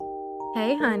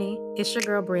Hey, honey, it's your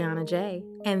girl Brianna J,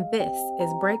 and this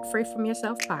is Break Free From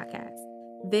Yourself podcast.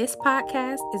 This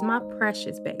podcast is my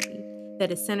precious baby that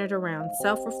is centered around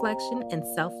self reflection and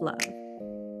self love.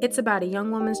 It's about a young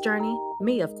woman's journey,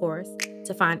 me, of course,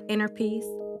 to find inner peace,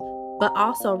 but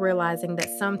also realizing that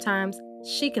sometimes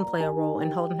she can play a role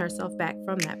in holding herself back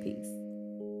from that peace.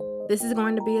 This is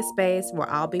going to be a space where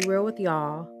I'll be real with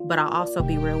y'all, but I'll also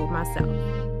be real with myself.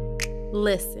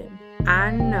 Listen,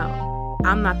 I know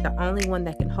I'm not the only one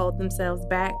that can hold themselves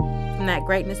back from that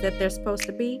greatness that they're supposed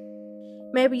to be.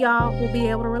 Maybe y'all will be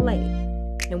able to relate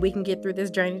and we can get through this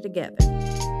journey together.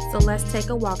 So let's take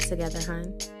a walk together,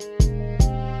 hun.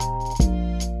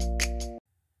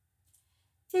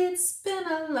 It's been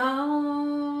a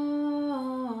long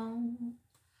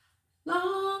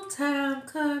time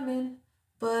coming,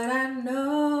 but I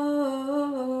know.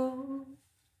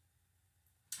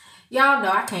 Y'all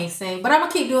know I can't sing, but I'm going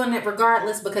to keep doing it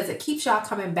regardless because it keeps y'all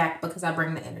coming back because I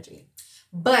bring the energy.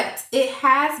 But it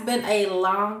has been a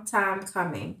long time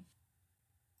coming.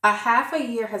 A half a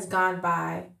year has gone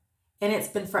by, and it's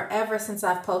been forever since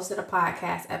I've posted a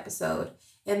podcast episode,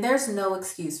 and there's no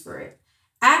excuse for it.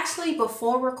 Actually,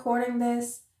 before recording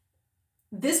this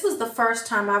was the first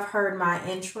time I've heard my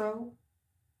intro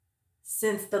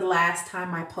since the last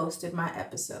time I posted my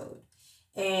episode.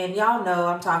 And y'all know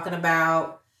I'm talking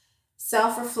about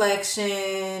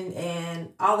self-reflection and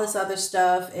all this other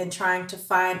stuff and trying to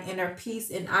find inner peace.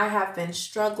 And I have been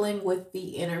struggling with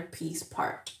the inner peace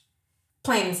part.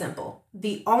 Plain and simple.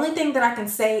 The only thing that I can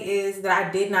say is that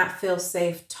I did not feel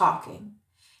safe talking.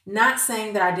 Not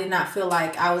saying that I did not feel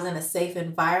like I was in a safe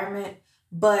environment,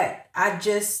 but I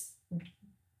just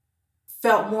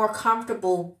felt more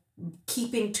comfortable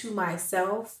keeping to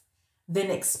myself than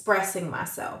expressing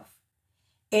myself.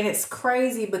 And it's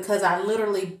crazy because I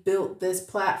literally built this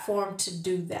platform to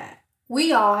do that.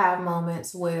 We all have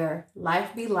moments where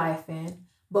life be lifing,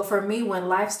 but for me, when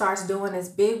life starts doing this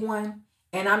big one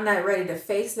and I'm not ready to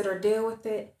face it or deal with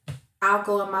it, I'll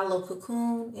go in my little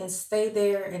cocoon and stay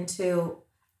there until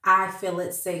I feel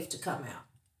it's safe to come out.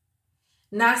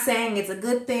 Not saying it's a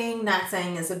good thing, not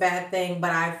saying it's a bad thing,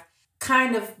 but I've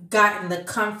kind of gotten the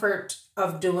comfort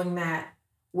of doing that,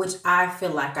 which I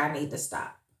feel like I need to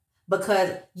stop.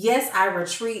 Because yes, I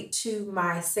retreat to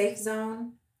my safe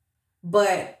zone,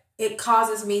 but it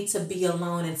causes me to be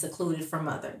alone and secluded from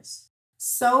others.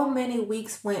 So many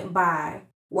weeks went by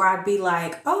where I'd be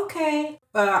like, okay,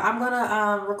 I'm going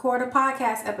to record a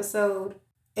podcast episode.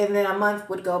 And then a month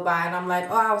would go by and I'm like,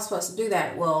 oh, I was supposed to do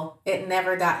that. Well, it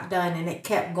never got done and it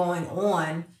kept going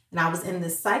on. And I was in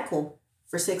this cycle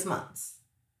for 6 months.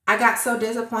 I got so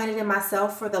disappointed in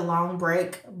myself for the long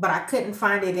break, but I couldn't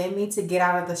find it in me to get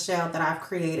out of the shell that I've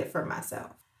created for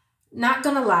myself. Not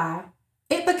gonna lie,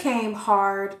 it became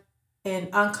hard and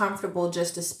uncomfortable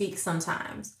just to speak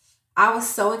sometimes. I was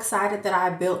so excited that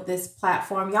I built this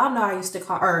platform. Y'all know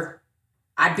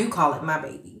I do call it my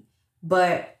baby.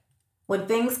 But when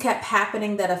things kept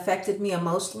happening that affected me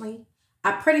emotionally,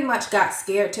 I pretty much got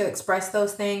scared to express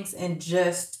those things and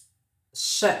just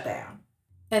shut down.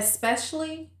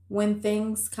 Especially when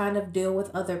things kind of deal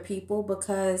with other people,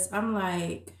 because I'm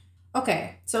like,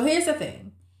 okay, so here's the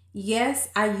thing. Yes,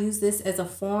 I use this as a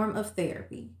form of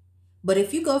therapy, but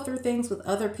if you go through things with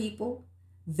other people,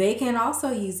 they can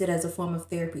also use it as a form of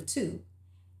therapy too.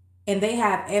 And they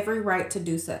have every right to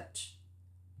do such.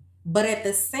 But at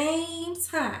the same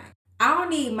time, I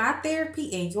don't need my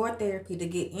therapy and your therapy to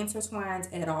get intertwined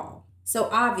at all. So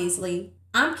obviously,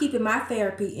 I'm keeping my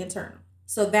therapy internal.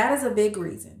 So that is a big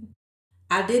reason.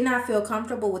 I did not feel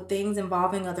comfortable with things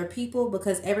involving other people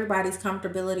because everybody's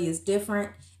comfortability is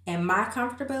different and my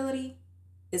comfortability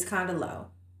is kind of low.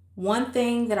 One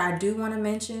thing that I do want to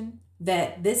mention,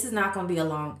 that this is not going to be a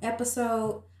long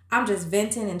episode. I'm just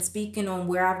venting and speaking on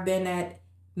where I've been at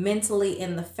mentally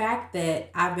and the fact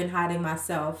that I've been hiding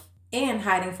myself and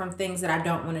hiding from things that I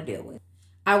don't want to deal with.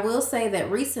 I will say that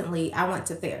recently I went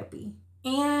to therapy.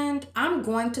 And I'm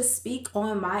going to speak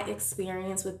on my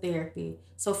experience with therapy.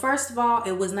 So first of all,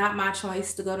 it was not my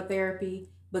choice to go to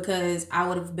therapy because I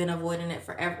would have been avoiding it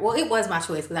forever. Well, it was my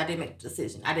choice because I didn't make the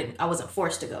decision. I wasn't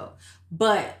forced to go.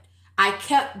 But I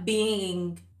kept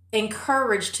being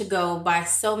encouraged to go by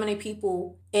so many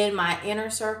people in my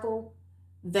inner circle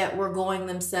that were going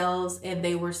themselves and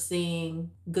they were seeing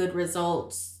good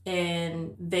results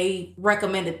and they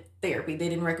recommended therapy. They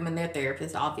didn't recommend their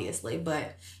therapist, obviously,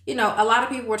 but a lot of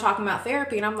people were talking about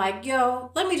therapy and I'm like,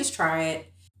 yo, let me just try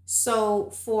it.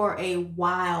 So for a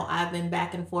while, I've been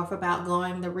back and forth about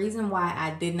going. The reason why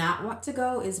I did not want to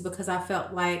go is because I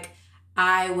felt like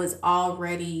I was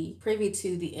already privy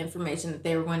to the information that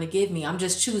they were going to give me. I'm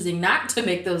just choosing not to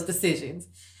make those decisions.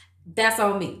 That's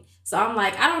on me. So I'm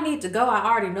like, I don't need to go. I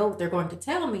already know what they're going to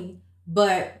tell me,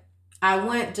 but I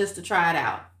went just to try it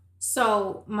out.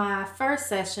 So my first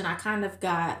session, I kind of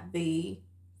got the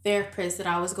therapist that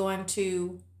I was going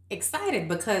to excited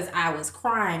because I was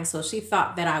crying. So she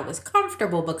thought that I was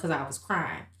comfortable because I was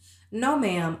crying. No,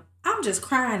 ma'am, I'm just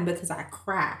crying because I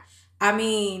cry. I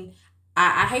mean,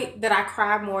 I hate that I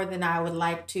cry more than I would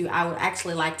like to. I would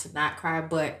actually like to not cry,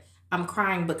 but I'm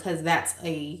crying because that's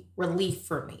a relief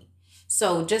for me.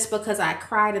 So just because I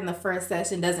cried in the first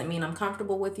session doesn't mean I'm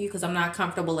comfortable with you, because I'm not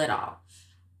comfortable at all.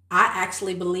 I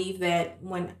actually believe that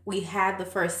when we had the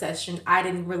first session, I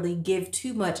didn't really give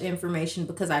too much information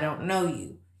because I don't know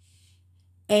you.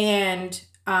 And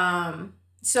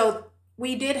so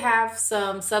we did have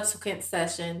some subsequent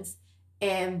sessions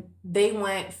and they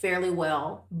went fairly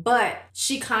well, but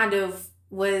she kind of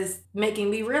was making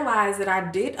me realize that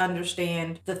I did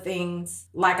understand the things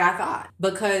like I thought,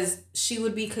 because she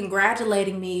would be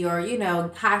congratulating me or,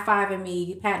 high fiving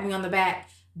me, patting me on the back,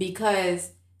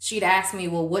 because she'd ask me,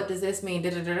 well, what does this mean?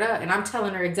 Da, da, da, da. And I'm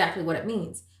telling her exactly what it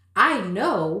means. I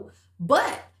know,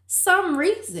 but some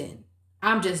reason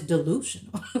I'm just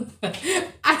delusional.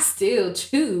 I still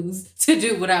choose to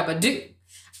do what I would do.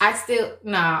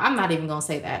 I'm not even going to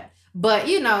say that. But,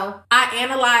 I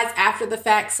analyze after the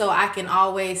fact, so I can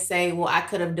always say, well, I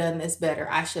could have done this better.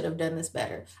 I should have done this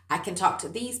better. I can talk to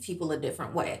these people a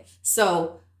different way.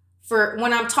 So for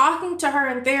when I'm talking to her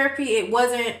in therapy,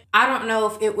 I don't know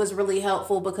if it was really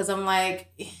helpful, because I'm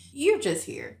like, you're just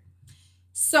here.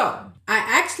 So I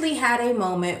actually had a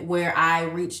moment where I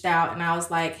reached out and I was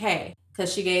like, hey,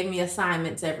 because she gave me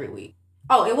assignments every week.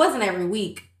 Oh, it wasn't every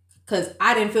week because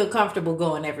I didn't feel comfortable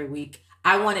going every week.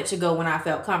 I wanted to go when I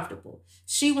felt comfortable.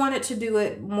 She wanted to do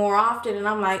it more often, and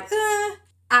I'm like,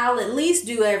 I'll at least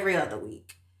do every other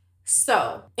week.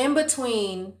 So in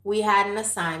between, we had an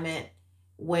assignment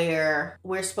where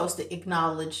we're supposed to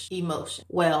acknowledge emotion.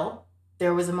 Well,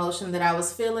 there was emotion that I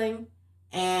was feeling,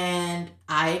 and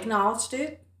I acknowledged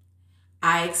it.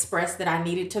 I expressed that I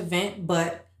needed to vent,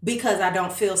 but because I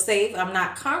don't feel safe, I'm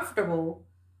not comfortable,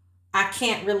 I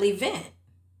can't really vent.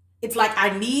 It's like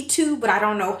I need to, but I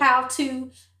don't know how to.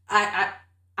 I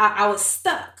was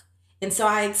stuck. And so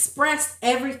I expressed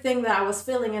everything that I was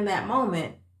feeling in that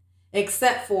moment,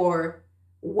 except for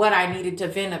what I needed to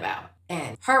vent about.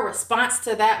 And her response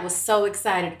to that was so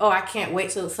excited. Oh, I can't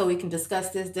wait so we can discuss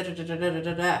this. Da, da, da, da, da,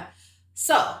 da, da.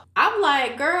 So I'm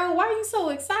like, girl, why are you so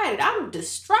excited? I'm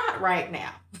distraught right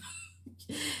now.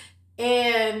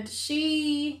 And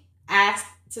she asked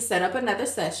to set up another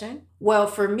session. Well,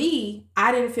 for me,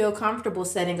 I didn't feel comfortable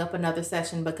setting up another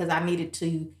session because I needed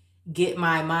to get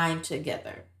my mind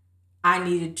together. I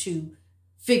needed to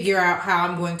figure out how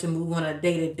I'm going to move on a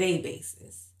day-to-day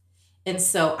basis. And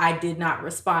so I did not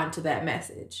respond to that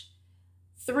message.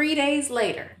 3 days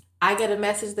later, I get a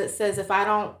message that says if I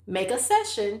don't make a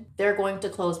session, they're going to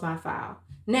close my file.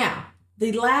 Now,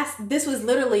 this was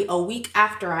literally a week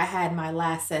after I had my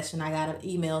last session. I got an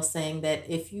email saying that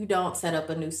if you don't set up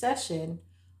a new session,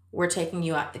 we're taking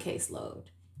you out the caseload.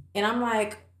 And I'm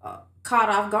like, caught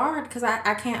off guard, because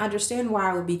I can't understand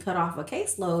why I would be cut off a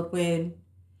caseload when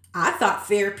I thought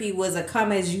therapy was a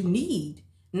come as you need,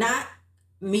 not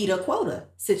meet a quota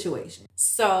situation.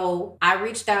 So I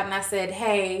reached out and I said,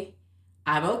 hey,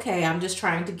 I'm okay. I'm just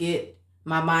trying to get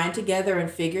my mind together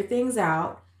and figure things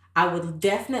out. I would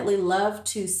definitely love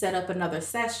to set up another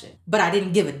session, but I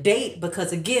didn't give a date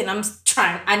because, again,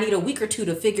 I need a week or two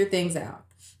to figure things out.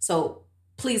 So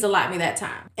please allot me that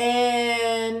time.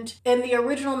 And in the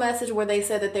original message where they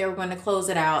said that they were going to close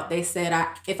it out, they said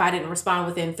if I didn't respond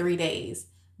within 3 days,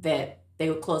 that they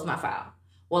would close my file.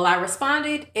 Well, I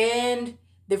responded, and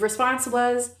the response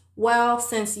was, well,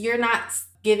 since you're not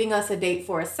giving us a date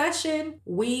for a session,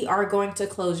 we are going to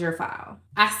close your file.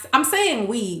 I'm saying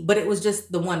we, but it was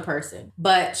just the one person.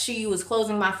 But she was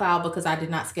closing my file because I did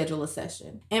not schedule a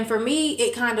session. And for me,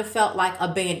 it kind of felt like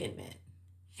abandonment.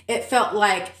 It felt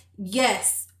like,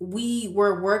 yes, we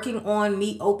were working on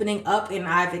me opening up, and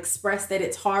I've expressed that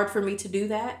it's hard for me to do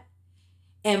that.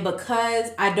 And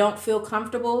because I don't feel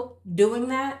comfortable doing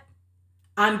that,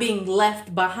 I'm being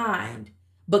left behind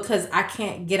because I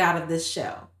can't get out of this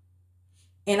shell.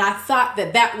 And I thought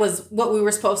that was what we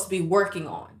were supposed to be working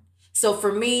on. So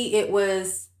for me, it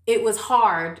was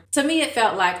hard. To me, it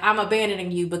felt like I'm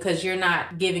abandoning you because you're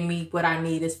not giving me what I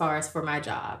need as far as for my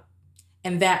job.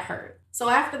 And that hurt. So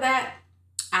after that,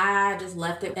 I just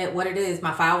left it at what it is.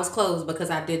 My file was closed because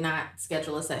I did not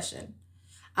schedule a session.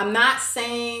 I'm not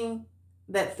saying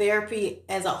that therapy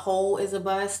as a whole is a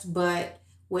bust, but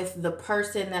with the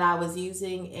person that I was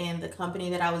using and the company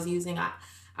that I was using,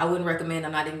 I I wouldn't recommend,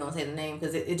 I'm not even going to say the name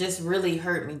because it just really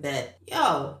hurt me that,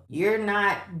 you're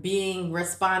not being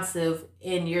responsive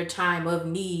in your time of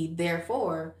need.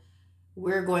 Therefore,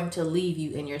 we're going to leave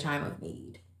you in your time of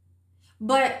need.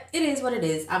 But it is what it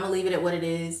is. I'm going to leave it at what it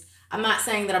is. I'm not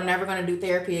saying that I'm never going to do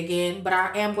therapy again, but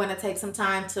I am going to take some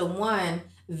time to, one,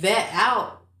 vet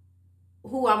out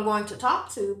who I'm going to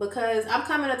talk to, because I'm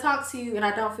coming to talk to you and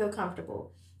I don't feel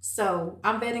comfortable. So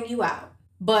I'm vetting you out.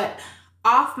 But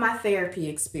off my therapy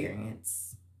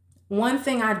experience, one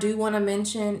thing I do want to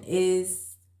mention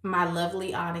is my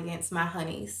lovely audience, my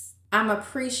honeys. I'm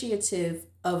appreciative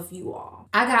of you all.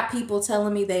 I got people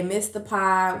telling me they missed the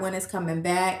pod, when it's coming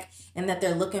back, and that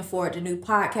they're looking forward to new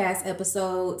podcast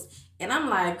episodes. And I'm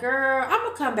like, girl, I'm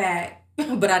going to come back.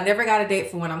 But I never got a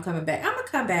date for when I'm coming back. I'm going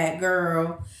to come back,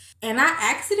 girl. And I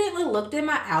accidentally looked at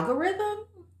my algorithm,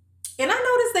 and I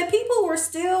noticed that people were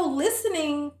still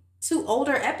listening to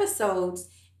older episodes,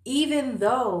 even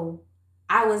though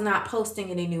I was not posting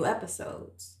any new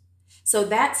episodes. So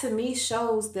that to me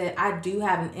shows that I do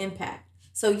have an impact.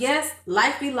 So yes,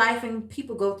 life be life and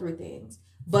people go through things.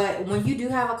 But when you do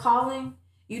have a calling,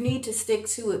 you need to stick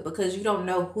to it because you don't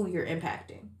know who you're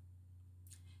impacting.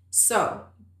 So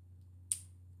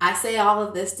I say all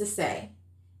of this to say,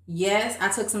 yes, I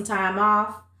took some time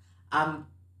off. I'm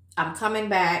coming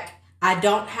back. I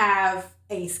don't have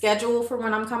a schedule for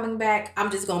when I'm coming back.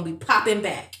 I'm just going to be popping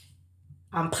back.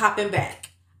 I'm popping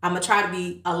back. I'm going to try to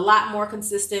be a lot more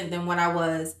consistent than what I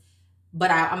was, but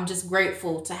I'm just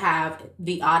grateful to have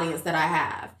the audience that I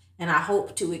have, and I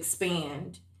hope to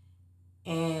expand.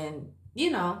 And,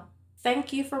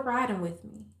 thank you for riding with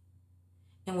me.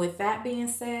 And with that being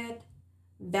said,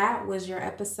 that was your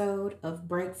episode of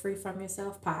Break Free From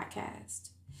Yourself podcast.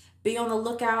 Be on the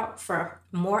lookout for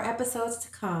more episodes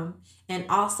to come, and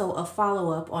also a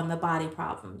follow-up on the body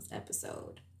problems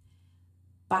episode.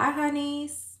 Bye,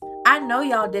 honeys. I know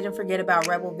y'all didn't forget about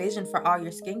Rebel Vision for all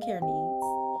your skincare needs.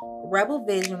 Rebel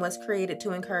Vision was created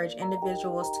to encourage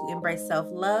individuals to embrace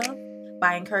self-love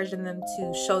by encouraging them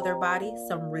to show their body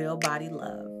some real body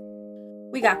love.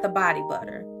 We got the body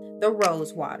butter, the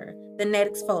rose water, the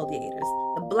net exfoliators,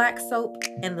 the black soap,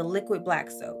 and the liquid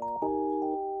black soap.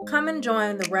 Come and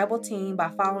join the Rebel team by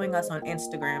following us on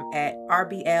Instagram at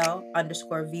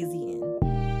RBL_VZN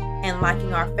and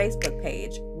liking our Facebook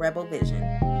page, Rebel Vision.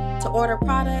 To order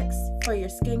products for your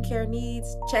skincare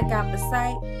needs, check out the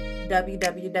site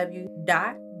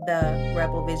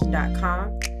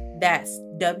www.therebelvision.com. That's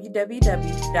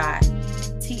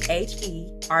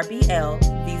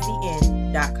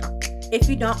www.therebelvzn.com. If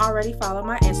you don't already follow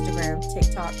my Instagram,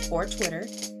 TikTok, or Twitter,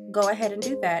 go ahead and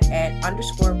do that at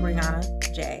 _Brianna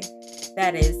J.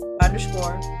 That is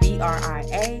 _BRIAUNAJ.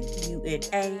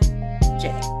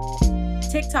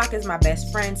 TikTok is my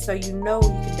best friend, so you can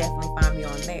definitely find me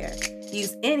on there.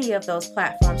 Use any of those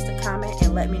platforms to comment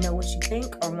and let me know what you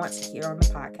think or want to hear on the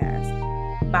podcast.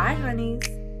 Bye, honeys.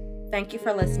 Thank you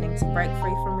for listening to Break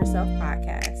Free From Yourself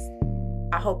podcast.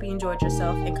 I hope you enjoyed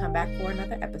yourself and come back for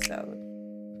another episode.